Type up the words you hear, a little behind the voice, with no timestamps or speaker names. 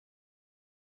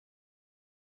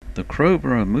The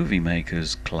Crowborough Movie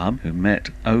Makers Club, who met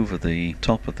over the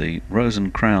top of the Rose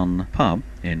and Crown pub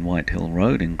in Whitehill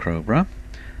Road in Crowborough,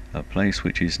 a place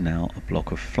which is now a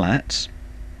block of flats,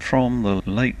 from the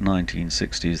late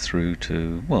 1960s through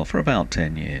to, well, for about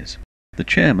 10 years. The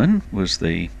chairman was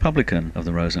the publican of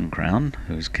the Rose and Crown,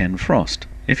 who's Ken Frost.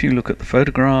 If you look at the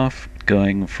photograph,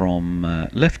 going from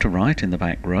left to right in the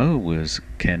back row was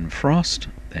Ken Frost,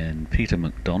 then Peter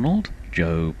McDonald,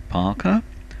 Joe Parker,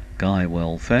 Guy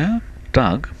Welfare,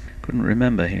 Doug, couldn't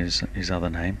remember his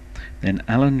other name, then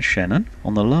Alan Shannon.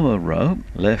 On the lower row,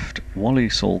 left Wallie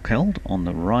Salkeld, on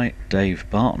the right Dave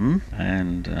Barton,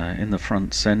 and in the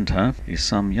front centre is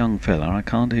some young fella. I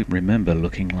can't even remember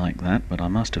looking like that, but I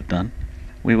must have done.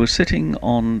 We were sitting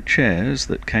on chairs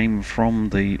that came from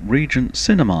the Regent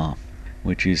Cinema,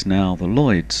 which is now the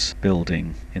Lloyd's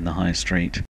building in the High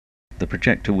Street. The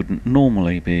projector wouldn't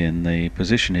normally be in the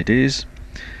position it is,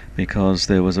 because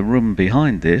there was a room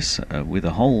behind this with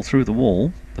a hole through the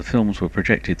wall. The films were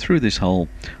projected through this hole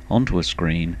onto a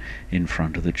screen in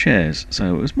front of the chairs,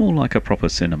 so it was more like a proper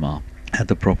cinema, had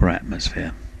the proper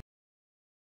atmosphere.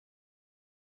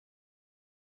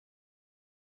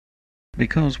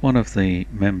 Because one of the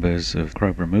members of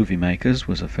Crowborough Movie Makers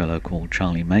was a fellow called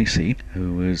Charlie Macy,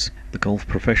 who was the golf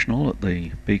professional at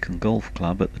the Beacon Golf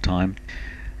Club at the time,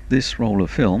 this roll of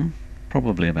film,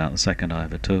 probably about the second I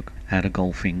ever took, had a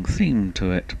golfing theme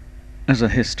to it. As a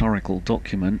historical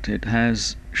document, it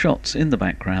has shots in the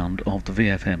background of the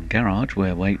VFM garage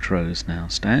where Waitrose now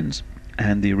stands,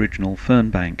 and the original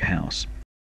Fernbank house.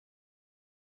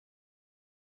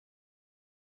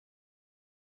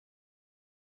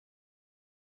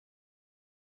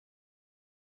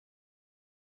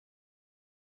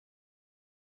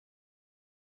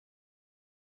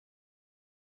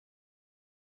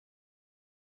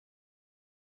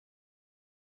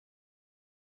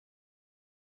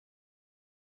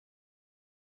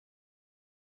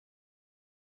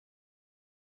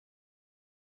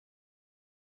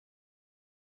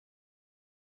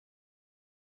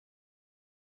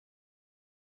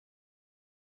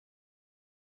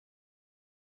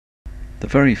 The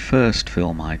very first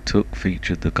film I took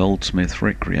featured the Goldsmith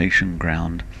Recreation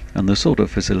Ground and the sort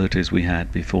of facilities we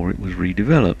had before it was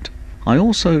redeveloped. I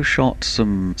also shot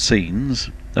some scenes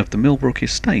of the Millbrook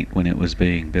estate when it was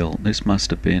being built. This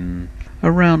must have been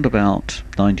around about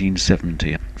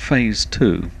 1970. Phase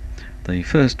 2, the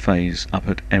first phase up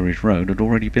at Erridge Road, had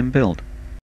already been built.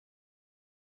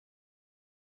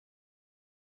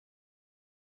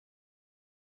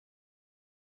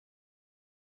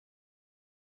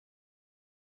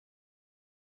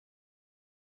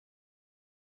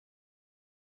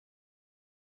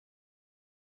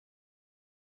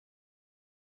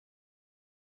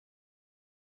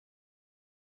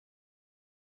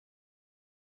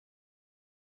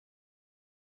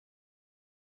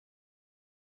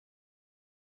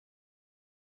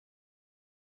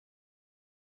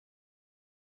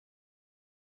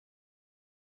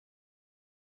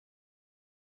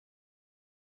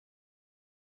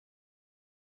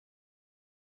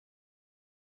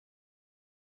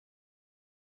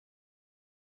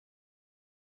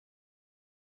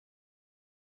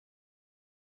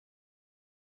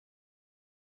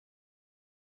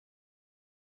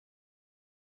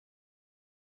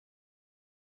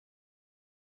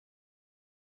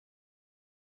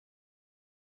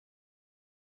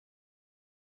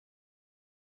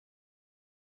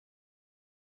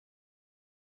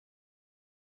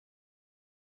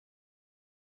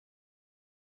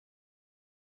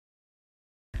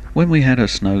 When we had a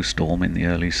snowstorm in the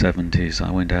early 70s, I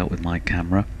went out with my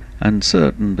camera, and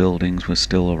certain buildings were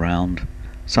still around,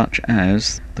 such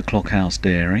as the Clockhouse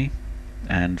Dairy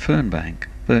and Fernbank,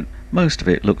 but most of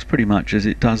it looks pretty much as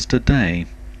it does today.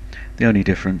 The only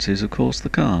difference is, of course, the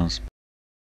cars.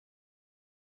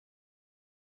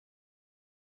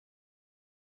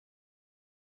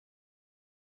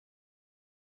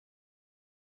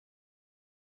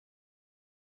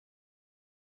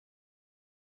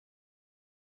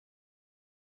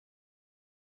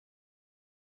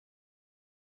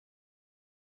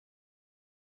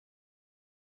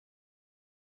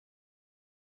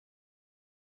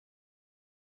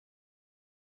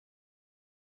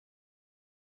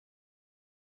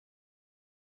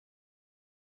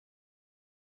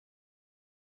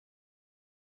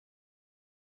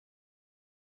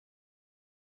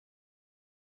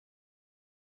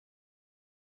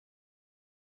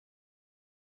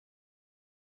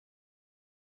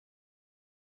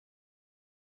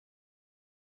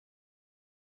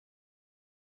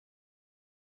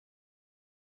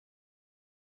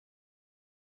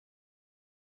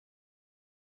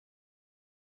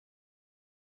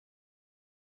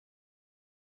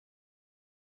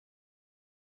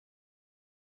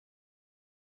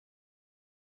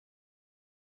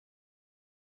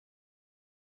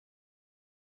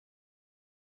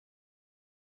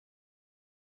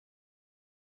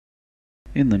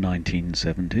 In the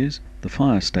 1970s, the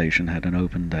fire station had an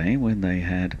open day when they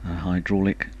had a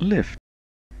hydraulic lift.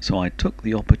 So I took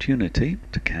the opportunity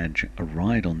to catch a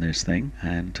ride on this thing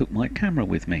and took my camera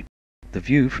with me. The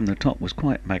view from the top was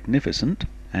quite magnificent,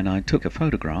 and I took a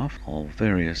photograph of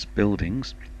various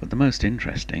buildings, but the most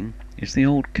interesting is the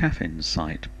old Caffin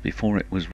site before it was